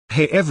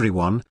Hey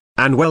everyone,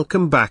 and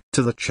welcome back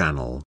to the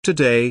channel.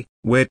 Today,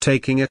 we're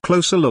taking a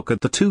closer look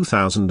at the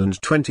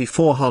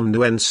 2024 Honda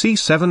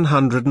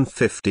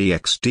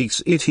NC750X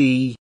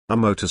DCT, a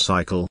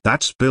motorcycle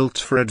that's built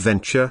for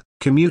adventure,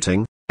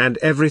 commuting, and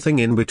everything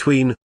in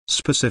between,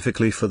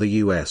 specifically for the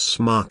US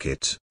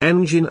market.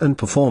 Engine and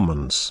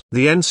performance.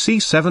 The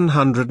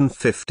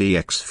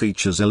NC750X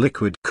features a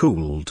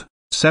liquid-cooled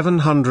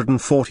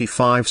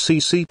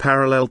 745cc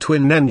parallel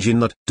twin engine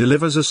that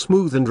delivers a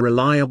smooth and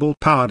reliable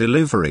power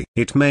delivery.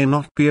 It may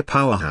not be a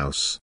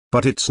powerhouse,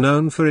 but it's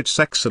known for its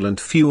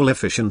excellent fuel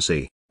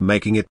efficiency,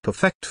 making it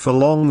perfect for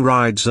long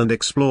rides and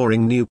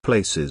exploring new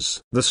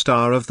places. The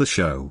star of the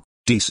show,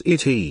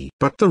 DCT.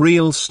 But the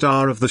real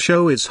star of the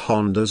show is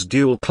Honda's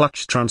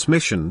dual-clutch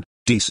transmission,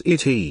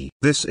 DCT.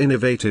 This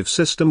innovative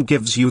system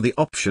gives you the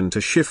option to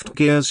shift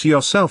gears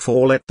yourself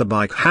or let the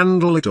bike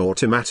handle it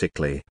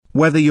automatically.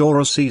 Whether you're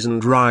a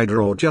seasoned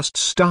rider or just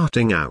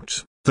starting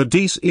out, the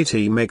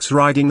DCT makes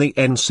riding the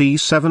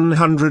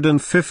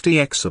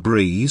NC750X a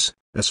breeze,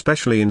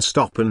 especially in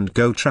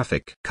stop-and-go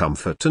traffic.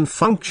 Comfort and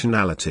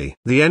functionality.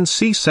 The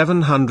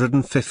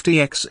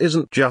NC750X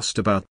isn't just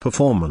about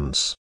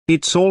performance.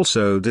 It's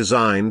also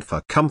designed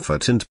for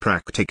comfort and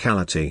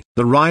practicality.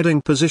 The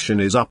riding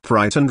position is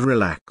upright and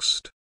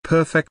relaxed,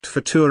 perfect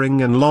for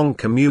touring and long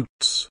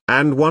commutes.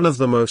 And one of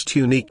the most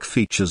unique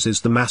features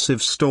is the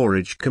massive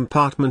storage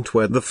compartment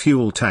where the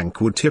fuel tank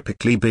would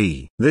typically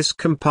be. This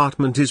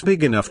compartment is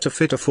big enough to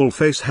fit a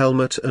full-face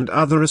helmet and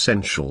other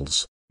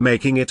essentials,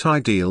 making it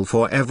ideal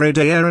for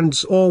everyday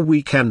errands or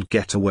weekend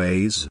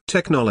getaways.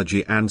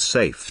 Technology and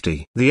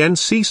safety. The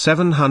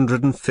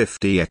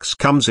NC750X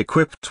comes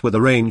equipped with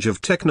a range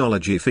of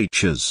technology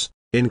features,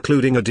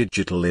 including a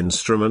digital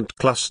instrument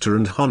cluster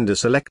and Honda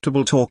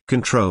Selectable Torque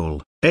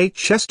Control,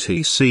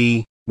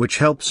 HSTC, which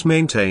helps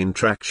maintain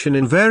traction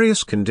in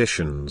various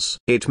conditions.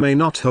 It may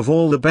not have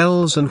all the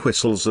bells and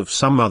whistles of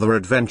some other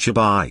adventure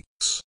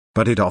bikes,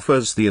 but it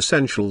offers the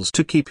essentials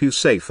to keep you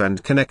safe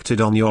and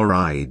connected on your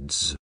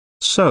rides.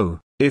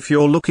 So, if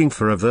you're looking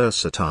for a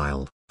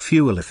versatile,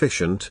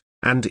 fuel-efficient,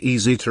 and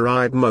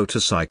easy-to-ride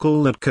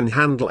motorcycle that can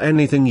handle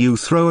anything you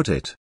throw at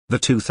it, the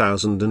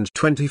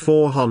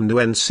 2024 Honda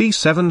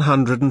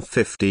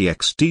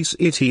NC750X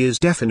DCT is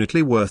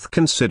definitely worth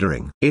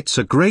considering. It's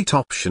a great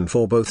option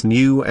for both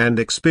new and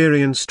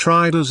experienced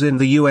riders in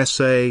the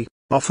USA,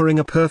 offering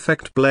a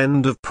perfect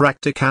blend of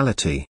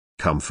practicality,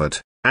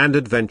 comfort, and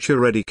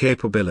adventure-ready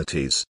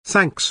capabilities.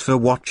 Thanks for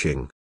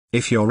watching.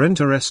 If you're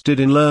interested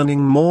in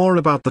learning more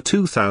about the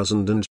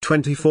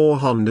 2024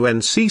 Honda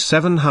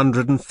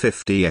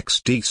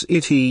NC750X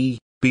DCT,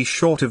 be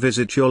sure to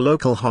visit your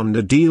local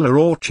Honda dealer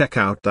or check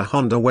out the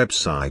Honda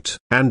website.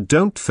 And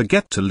don't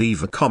forget to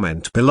leave a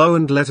comment below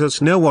and let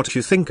us know what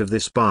you think of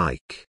this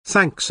bike.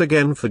 Thanks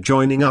again for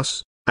joining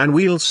us, and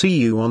we'll see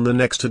you on the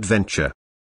next adventure.